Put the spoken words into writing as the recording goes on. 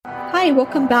Hi,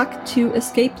 welcome back to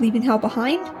Escape Leaving Hell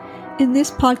Behind. In this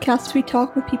podcast, we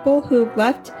talk with people who have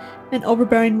left an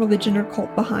overbearing religion or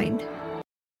cult behind.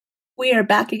 We are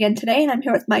back again today, and I'm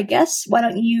here with my guests. Why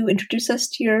don't you introduce us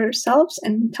to yourselves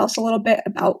and tell us a little bit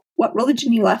about what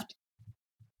religion you left?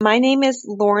 My name is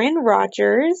Lauren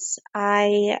Rogers.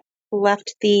 I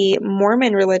left the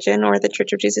Mormon religion, or the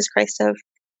Church of Jesus Christ of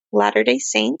Latter-day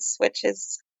Saints, which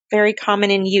is very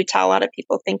common in Utah. A lot of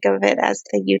people think of it as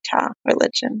the Utah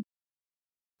religion.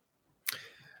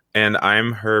 And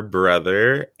I'm her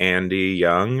brother, Andy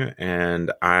Young,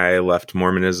 and I left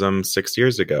Mormonism 6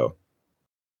 years ago.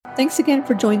 Thanks again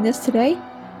for joining us today.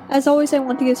 As always, I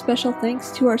want to give special thanks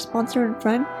to our sponsor and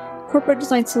friend, Corporate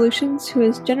Design Solutions, who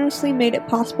has generously made it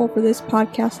possible for this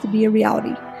podcast to be a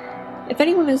reality. If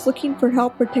anyone is looking for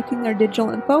help protecting their digital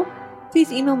info,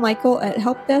 please email Michael at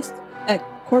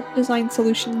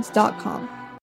helpdesk@corpdesignsolutions.com.